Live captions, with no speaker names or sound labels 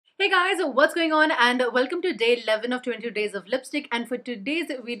Hey guys, what's going on, and welcome to day 11 of 22 days of lipstick. And for today's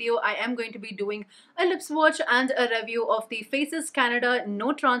video I am going to be doing a lip swatch and a review of the Faces Canada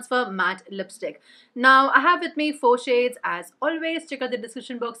No Transfer Matte Lipstick. Now I have with me 4 shades as always. Check out the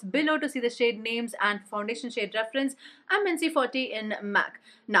description box below to see the shade names and foundation shade reference. I'm NC40 in MAC.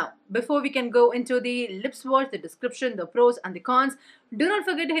 Now before we can go into the lip swatch, the description, the pros and the cons, do not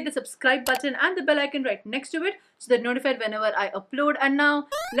forget to hit the subscribe button and the bell icon right next to it so that notified whenever I upload. And now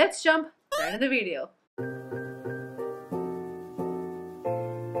let's jump right into the video.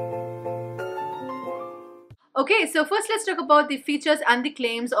 Okay, so first let's talk about the features and the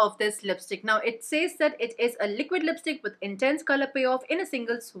claims of this lipstick. Now it says that it is a liquid lipstick with intense color payoff in a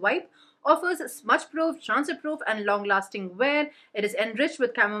single swipe, offers smudge proof, transfer proof and long lasting wear. It is enriched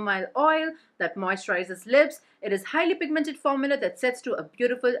with chamomile oil that moisturizes lips. It is highly pigmented formula that sets to a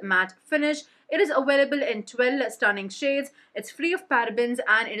beautiful matte finish. It is available in 12 stunning shades. It's free of parabens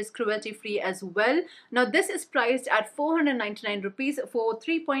and it is cruelty free as well. Now this is priced at 499 rupees for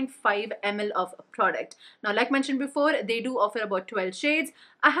 3.5 ml of product. Now like mentioned before, they do offer about 12 shades.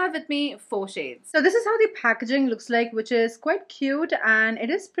 I have with me 4 shades. So this is how the packaging looks like, which is quite cute and it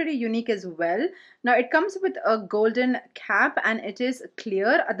is pretty unique as well. Now it comes with a golden cap and it is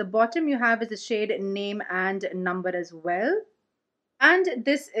clear. At the bottom you have is the shade name and number as well. And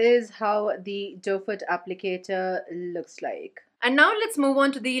this is how the doe foot applicator looks like. And now let's move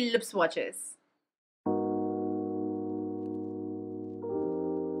on to the lip swatches.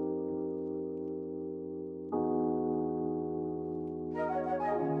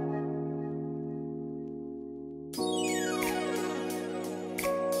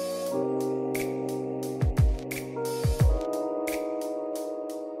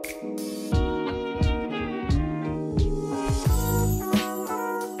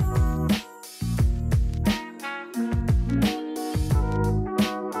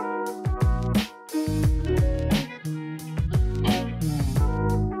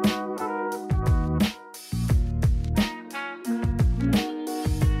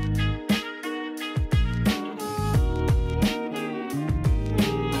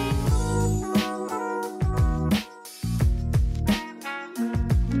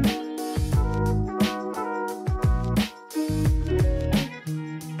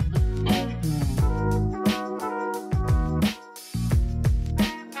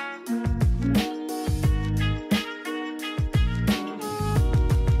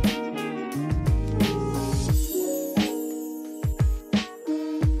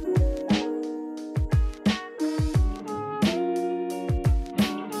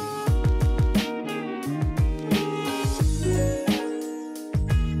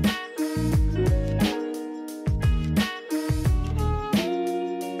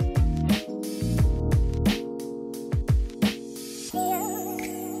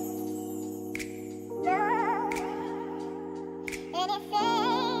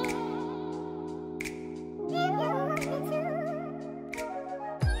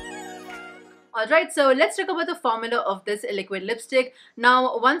 Alright, so let's talk about the formula of this liquid lipstick.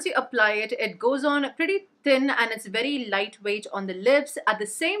 Now once you apply it, it goes on pretty thin and it's very lightweight on the lips. At the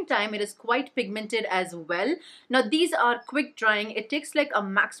same time, it is quite pigmented as well. Now these are quick drying. It takes like a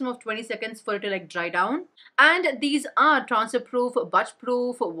maximum of 20 seconds for it to like dry down. And these are transfer proof, budge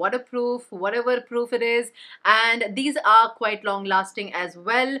proof, waterproof, whatever proof it is. And these are quite long lasting as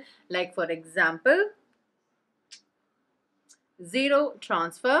well. Like for example, zero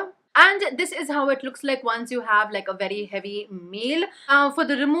transfer. And this is how it looks like once you have like a very heavy meal. For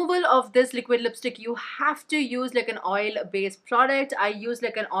the removal of this liquid lipstick, you have to use like an oil based product. I use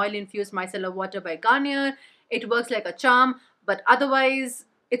like an oil infused micellar water by Garnier. It works like a charm, but otherwise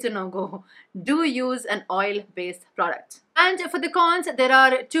it's a no-go. Do use an oil-based product. And for the cons, there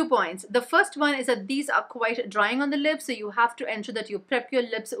are 2 points. The first one is that these are quite drying on the lips, so you have to ensure that you prep your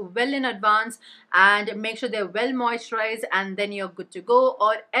lips well in advance and make sure they're well moisturized and then you're good to go.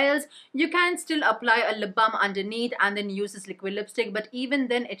 Or else you can still apply a lip balm underneath and then use this liquid lipstick, but even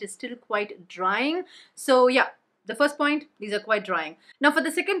then it is still quite drying. So yeah. The first point, these are quite drying. Now for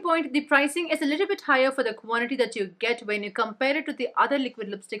the second point, the pricing is a little bit higher for the quantity that you get when you compare it to the other liquid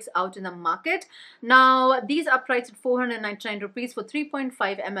lipsticks out in the market. Now these are priced at 499 rupees for 3.5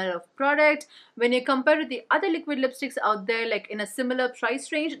 ml of product. When you compare it to the other liquid lipsticks out there, like in a similar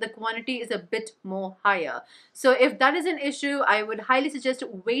price range, the quantity is a bit more higher. So if that is an issue, I would highly suggest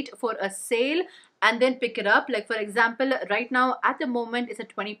wait for a sale and then pick it up. Like for example, right now at the moment it's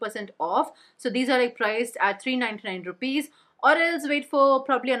at 20% off. So these are like priced at 399 rupees. Or else wait for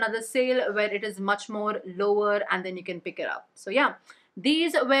probably another sale where it is much more lower and then you can pick it up. So yeah,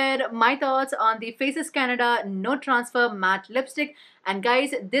 These were my thoughts on the Faces Canada No Transfer Matte Lipstick. And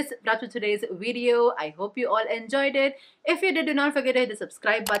guys, this wraps up today's video. I hope you all enjoyed it. If you did, do not forget to hit the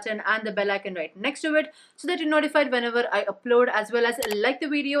subscribe button and the bell icon right next to it so that you're notified whenever I upload, as well as like the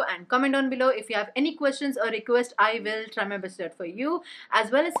video and comment down below if you have any questions or requests. I will try my best to do it for you,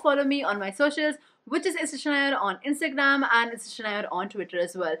 as well as follow me on my socials, which is Instashanair on Instagram and Instashanair on Twitter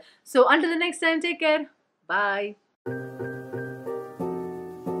as well. So until the next time, take care. Bye.